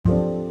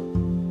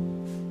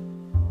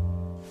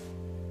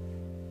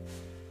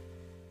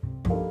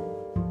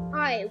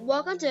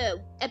welcome to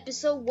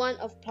episode 1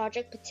 of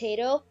Project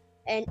Potato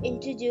and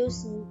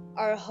introduce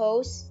our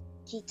host,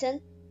 Keaton.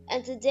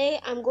 And today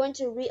I'm going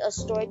to read a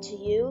story to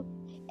you.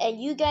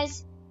 And you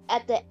guys,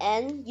 at the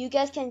end, you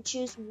guys can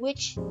choose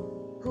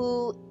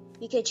who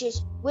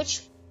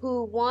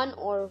won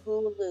or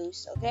who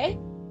lose, okay?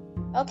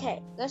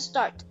 Okay, let's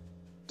start.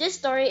 This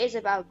story is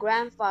about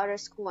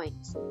grandfather's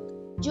coins.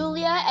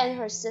 Julia and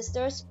her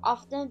sisters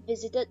often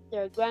visited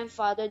their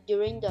grandfather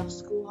during the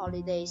school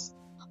holidays.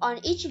 On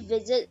each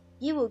visit,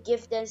 he would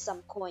give them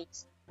some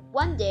coins.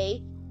 One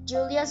day,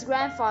 Julia's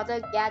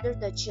grandfather gathered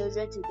the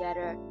children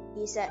together.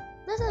 He said,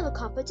 "Let's have a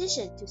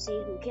competition to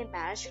see who can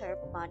manage her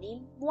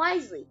money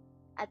wisely.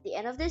 At the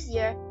end of this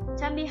year,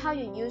 tell me how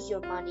you use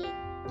your money."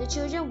 The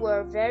children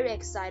were very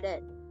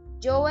excited.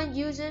 Joan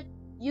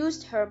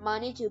used her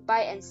money to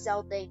buy and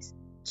sell things.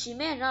 She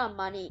made a lot of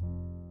money.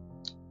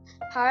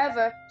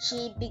 However,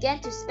 she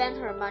began to spend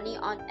her money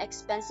on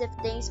expensive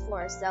things for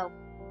herself.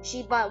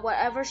 She bought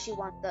whatever she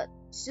wanted.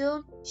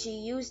 Soon, she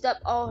used up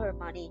all her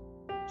money.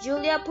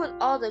 Julia put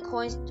all the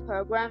coins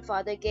her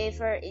grandfather gave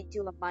her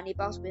into a money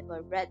box with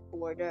a red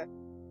border.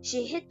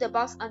 She hid the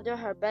box under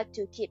her bed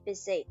to keep it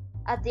safe.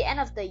 At the end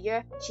of the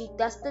year, she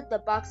dusted the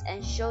box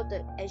and showed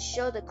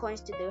the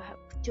coins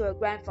to her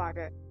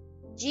grandfather.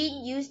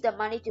 Jean used the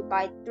money to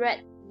buy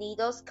thread,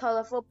 needles,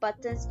 colorful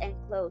buttons, and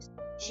clothes.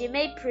 She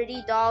made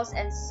pretty dolls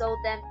and sold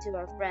them to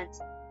her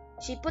friends.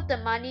 She put the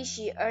money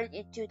she earned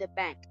into the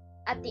bank.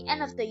 At the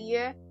end of the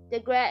year,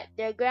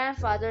 their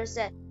grandfather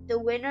said, "The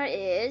winner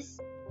is..."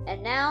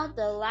 And now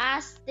the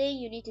last thing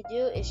you need to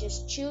do is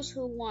just choose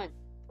who won.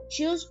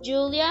 Choose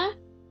Julia,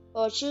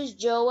 or choose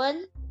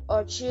Joan,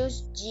 or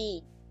choose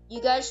Jean.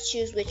 You guys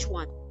choose which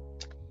one.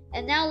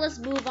 And now let's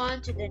move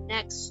on to the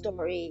next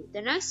story.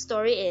 The next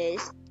story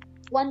is,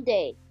 one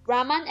day,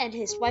 Raman and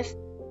his wife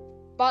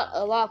bought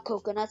a lot of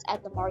coconuts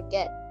at the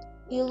market.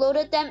 He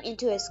loaded them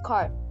into his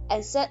cart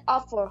and set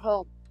off for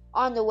home.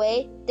 On the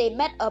way, they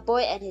met a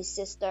boy and his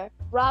sister.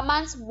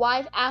 Raman's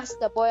wife asked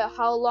the boy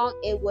how long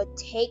it would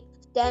take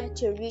them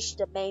to reach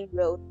the main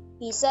road.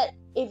 He said,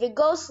 "If you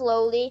go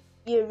slowly,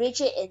 you reach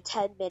it in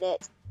 10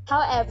 minutes.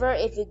 However,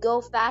 if you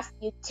go fast,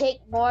 you take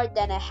more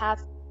than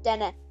half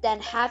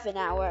an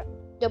hour."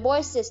 The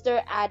boy's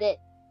sister added.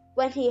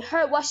 When he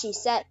heard what she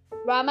said,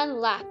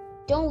 Raman laughed.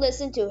 "Don't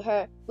listen to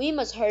her. We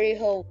must hurry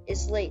home.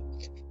 It's late."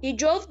 He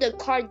drove the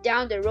cart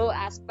down the road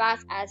as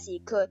fast as he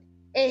could.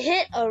 It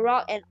hit a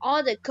rock and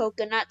all the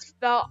coconuts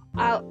fell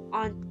out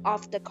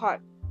of the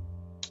cart.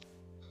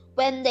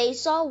 When they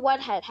saw what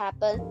had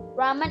happened,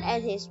 Raman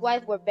and his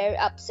wife were very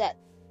upset.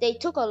 They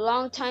took a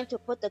long time to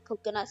put the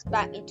coconuts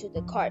back into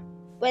the cart.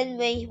 When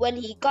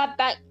he got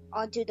back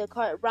onto the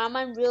cart,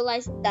 Raman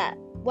realized that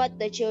what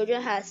the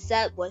children had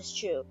said was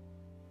true.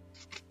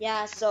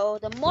 Yeah, so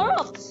the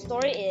moral of the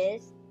story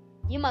is,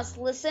 you must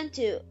listen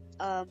to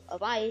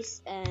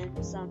advice,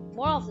 and some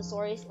moral of the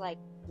story is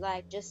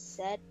like just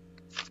said.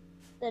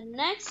 The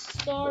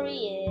next story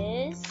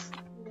is,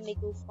 let me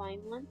go find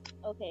one.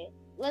 Okay,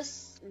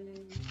 let's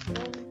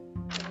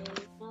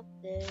not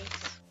this.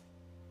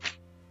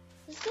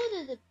 Let's go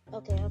to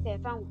okay, I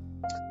found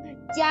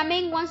one.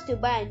 Jiaming wants to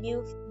buy a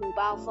new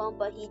mobile phone,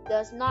 but he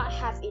does not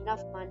have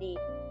enough money.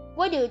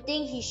 What do you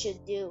think he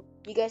should do?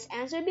 You guys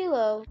answer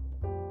below.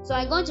 So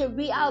I'm going to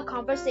read out a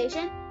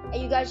conversation, and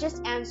you guys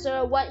just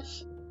answer what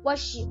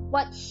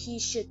he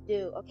should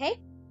do. Okay?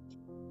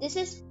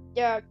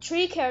 There are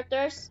 3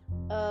 characters.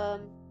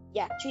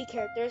 3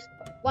 characters.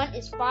 One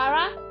is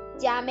Farah,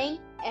 Jiaming,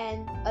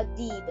 and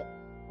Adib.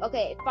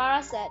 Okay,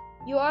 Farah said,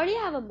 "You already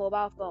have a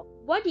mobile phone.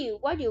 Why do you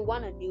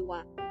want a new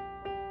one?"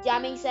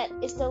 Jiaming said,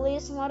 "It's the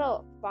latest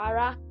model,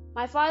 Farah.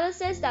 My father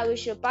says that we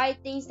should buy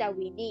things that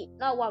we need,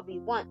 not what we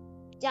want."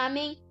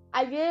 Jiaming,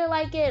 "I really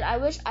like it. I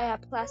wish I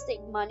had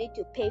plastic money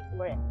to pay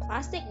for it."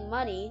 "Plastic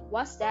money?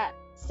 What's that?"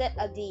 said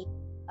Adib.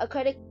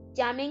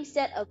 Jiaming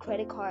said, "A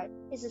credit card.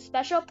 It's a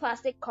special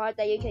plastic card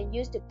that you can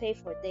use to pay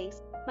for things.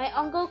 My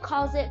uncle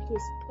calls it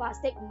his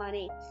plastic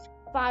money."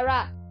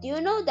 Farah, "Do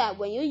you know that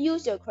when you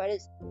use a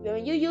credit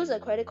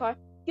card,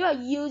 you are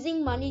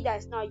using money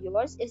that's not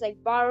yours? It's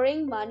like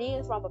borrowing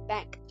money from a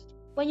bank.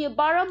 When you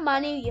borrow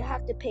money, you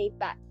have to pay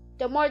back.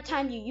 The more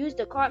time you use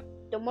the card,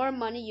 the more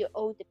money you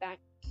owe the bank.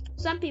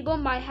 Some people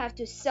might have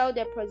to sell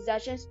their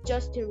possessions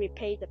just to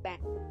repay the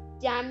bank."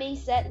 Jiaming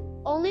said,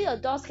 "Only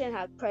adults can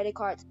have credit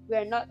cards. We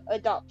are not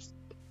adults.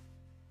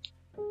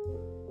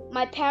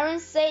 My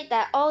parents say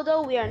that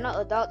although we are not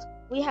adults,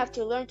 we have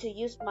to learn to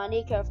use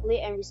money carefully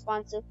and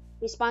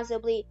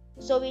responsibly.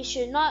 So we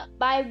should not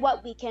buy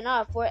what we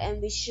cannot afford,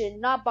 and we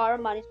should not borrow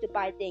money to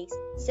buy things,"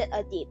 said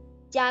Adib.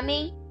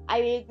 Jiaming,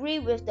 "I agree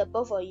with the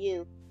both of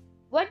you."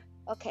 What?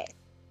 Okay,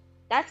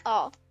 that's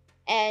all.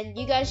 And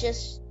you guys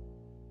just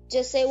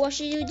say, what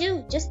should you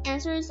do? Just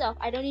answer yourself.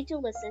 I don't need to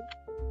listen.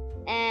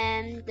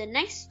 And the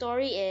next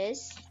story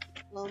is,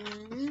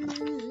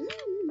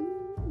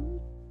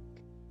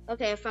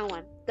 okay, I found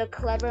one. The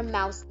Clever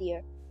Mouse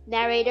Deer.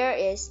 Narrator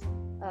is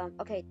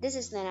Okay, this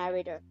is the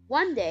narrator.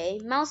 One day,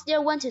 Mouse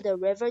Deer went to the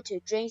river to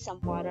drink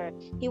some water.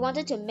 He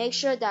wanted to make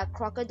sure that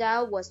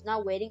Crocodile was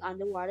not waiting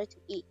underwater to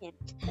eat him.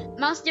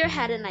 Mouse Deer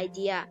had an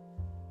idea.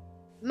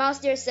 Mouse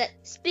Deer said,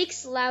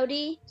 "Speaks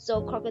loudly,"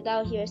 so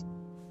Crocodile hears.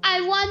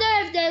 I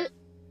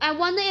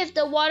wonder if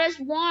the water's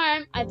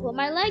warm. I put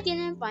my leg in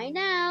and find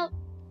out."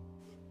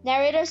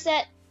 Narrator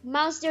said,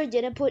 Mouse Deer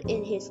didn't put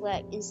in his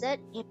leg. Instead,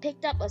 he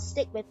picked up a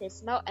stick with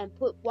his mouth and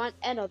put one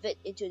end of it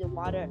into the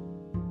water.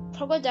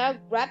 Crocodile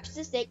grabs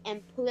the stick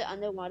and pulled it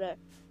underwater.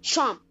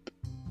 Chomp!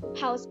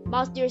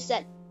 Mouse Deer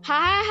said, "Ha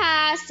ha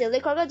ha, silly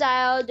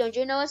crocodile, don't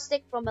you know a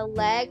stick from a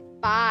leg?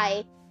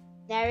 Bye."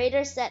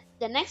 Narrator said,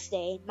 the next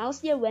day, Mouse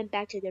Deer went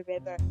back to the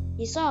river.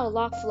 He saw a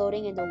log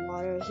floating in the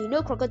water. He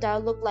knew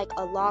Crocodile looked like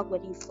a log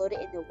when he floated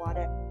in the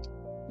water.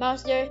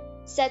 Mouse Deer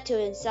said to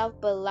himself,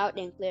 but loud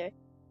and clear,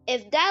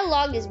 "If that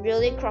log is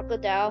really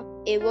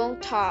Crocodile, it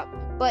won't talk.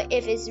 But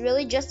if it's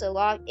really just a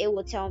log, it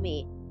will tell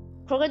me."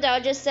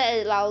 Crocodile just said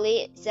it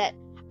loudly, said,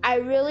 "I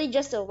really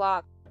just a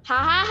log. Ha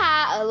ha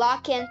ha, a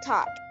log can't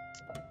talk."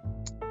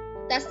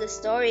 That's the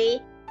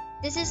story.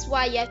 This is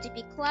why you have to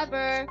be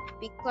clever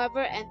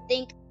and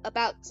think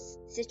about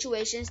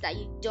situations that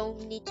you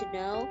don't need to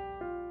know.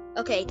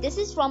 Okay, this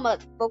is from a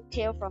folk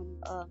tale from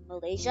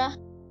Malaysia,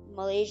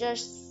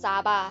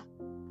 Sabah.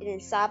 It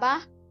is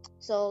Sabah.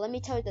 So let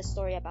me tell you the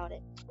story about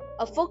it.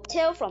 A folk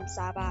tale from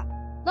Sabah.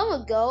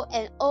 Long ago,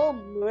 an old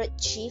Murid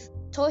chief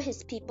told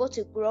his people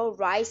to grow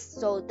rice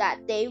so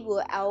that they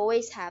would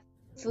always have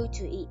food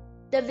to eat.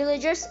 The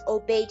villagers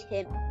obeyed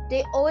him.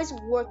 They always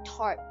worked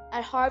hard.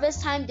 At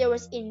harvest time, there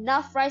was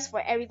enough rice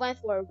for everyone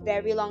for a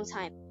very long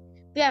time.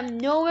 "We have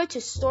nowhere to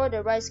store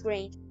the rice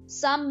grains,"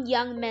 some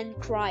young men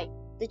cried.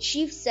 The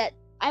chief said,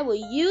 "I will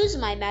use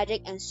my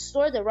magic and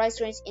store the rice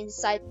grains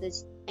inside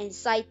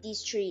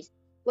these trees.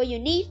 When you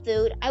need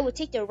food, I will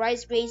take the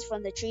rice grains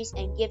from the trees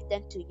and give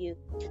them to you."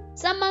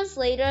 Some months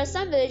later,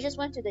 some villagers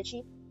went to the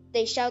chief.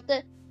 They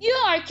shouted, "You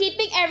are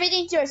keeping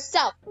everything to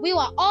yourself. We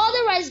want all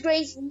the rice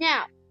grains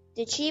now."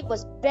 The chief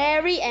was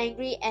very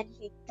angry and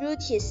he threw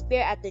his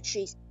spear at the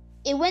trees.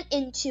 It went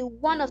into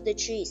one of the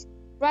trees.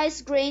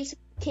 Rice grains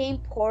came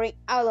pouring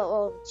out of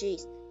all the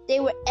trees. They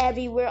were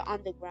everywhere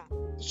on the ground.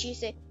 The chief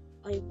said,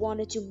 "I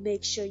wanted to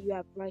make sure you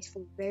have rice for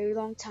a very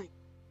long time.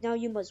 Now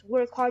you must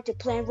work hard to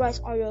plant rice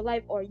all your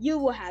life or you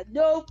will have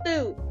no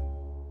food."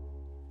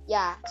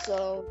 Yeah,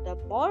 so the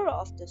moral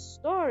of the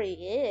story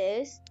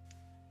is,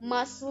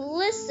 must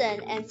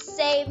listen and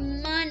save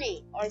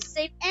money or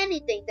save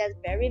anything that's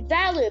very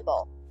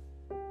valuable.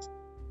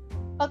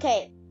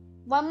 Okay,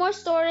 one more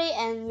story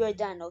and we're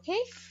done,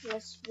 okay?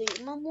 Let's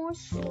read one more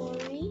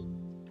story.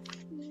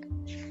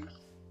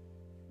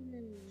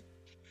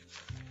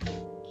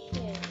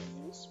 Okay,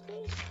 let's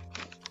read.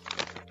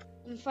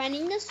 I'm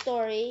finding the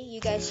story. You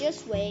guys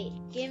just wait.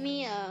 Give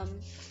me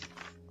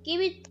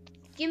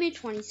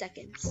 20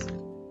 seconds.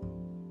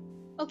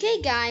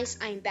 Okay guys,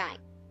 I'm back.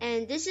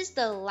 And this is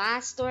the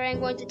last story I'm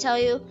going to tell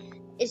you.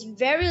 It's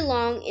very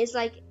long. It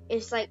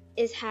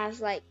has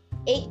like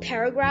 8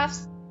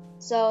 paragraphs.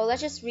 So let's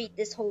just read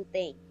this whole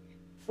thing.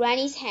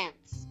 Granny's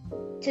hands.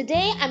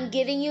 Today I'm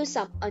giving you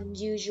some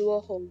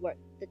unusual homework.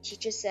 The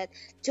teacher said,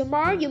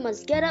 tomorrow you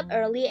must get up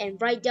early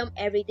and write down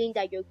everything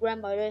that your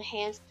grandmother's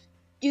hands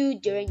do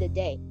during the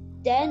day.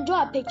 Then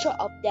draw a picture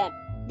of them.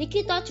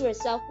 Nikki thought to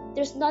herself,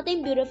 there's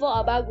nothing beautiful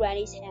about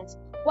Granny's hands.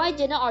 Why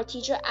didn't our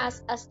teacher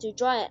ask us to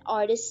draw an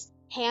artist's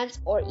hands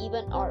or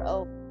even our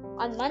own?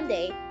 On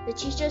Monday, the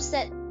teacher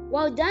said,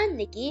 well done,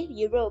 Nikki.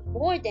 You wrote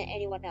more than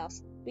anyone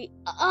else. We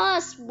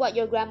asked what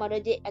your grandmother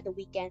did at the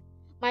weekend.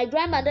 My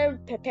grandmother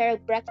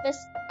prepared breakfast,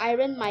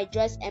 ironed my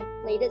dress,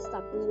 and plaited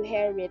some blue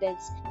hair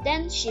ribbons.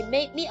 Then she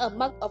made me a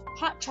mug of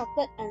hot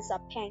chocolate and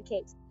some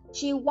pancakes.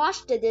 She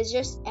washed the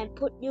dishes and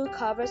put new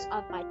covers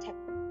on my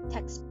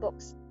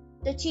textbooks.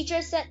 The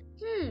teacher said,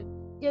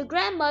 your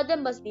grandmother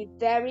must be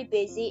very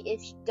busy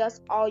if she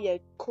does all your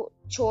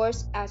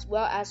chores as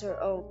well as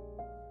her own.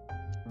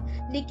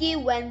 Nikki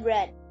went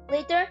red.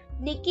 Later,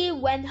 Nikki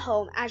went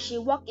home. As she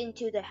walked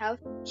into the house,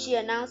 she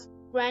announced,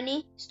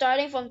 Granny,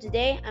 starting from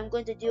today, I'm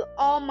going to do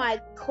all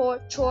my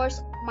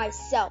chores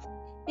myself.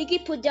 Nikki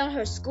put down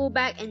her school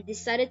bag and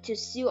decided to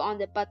sew on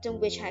the button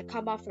which had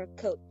come off her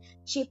coat.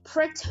 She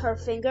pricked her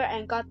finger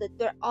and got the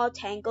thread all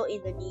tangled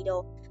in the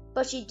needle,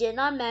 but she did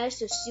not manage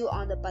to sew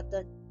on the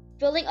button.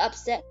 Feeling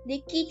upset,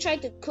 Nikki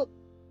tried to cook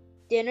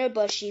dinner,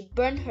 but she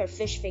burned her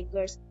fish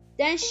fingers.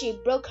 Then she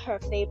broke her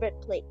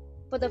favorite plate.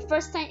 For the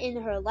first time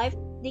in her life,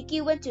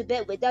 Nikki went to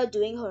bed without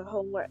doing her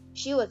homework.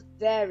 She was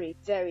very,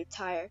 very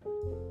tired.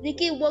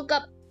 Nikki woke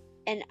up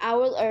an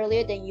hour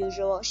earlier than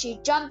usual. She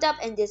jumped up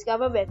and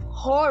discovered with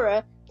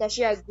horror that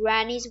she had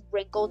Granny's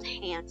wrinkled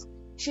hands.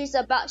 She was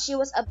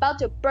about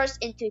to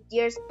burst into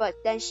tears, but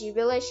then she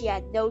realized she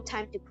had no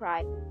time to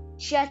cry.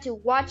 She had to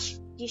wash,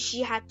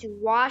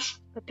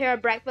 prepare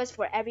breakfast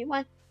for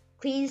everyone,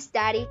 clean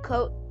Daddy's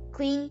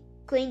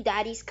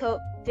coat,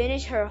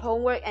 finish her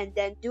homework, and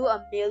then do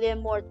a million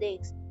more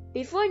things.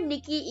 Before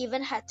Nikki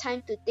even had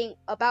time to think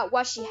about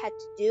what she had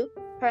to do,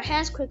 her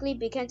hands quickly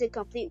began to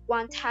complete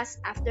one task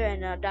after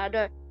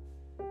another.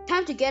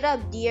 Time to get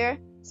up, dear,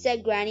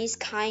 said Granny's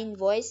kind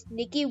voice.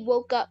 Nikki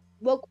woke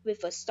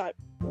with a start.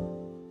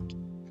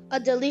 A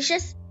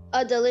delicious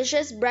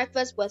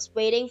breakfast was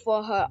waiting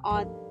for her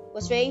on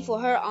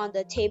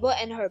the table,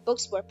 and her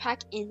books were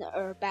packed in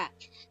her bag.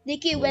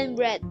 Nikki went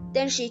red.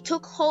 Then she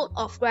took hold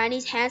of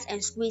Granny's hands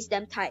and squeezed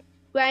them tight.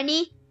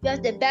 Granny, you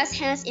have the best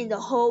hands in the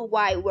whole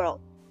wide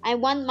world. I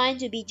want mine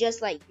to be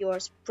just like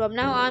yours. From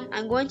now on,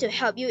 I'm going to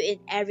help you in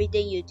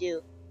everything you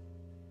do.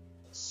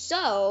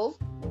 So,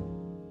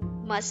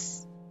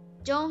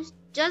 don't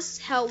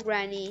just help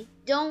Granny.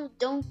 Don't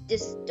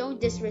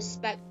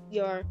disrespect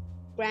your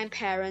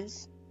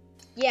grandparents.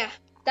 Yeah,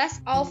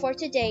 that's all for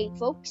today,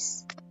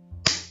 folks.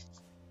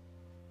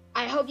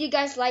 I hope you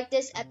guys like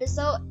this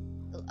episode.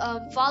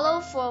 Follow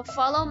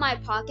my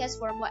podcast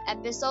for more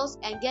episodes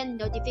and get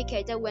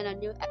notified when a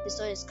new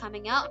episode is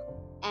coming out.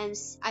 And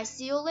I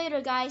see you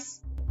later,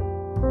 guys.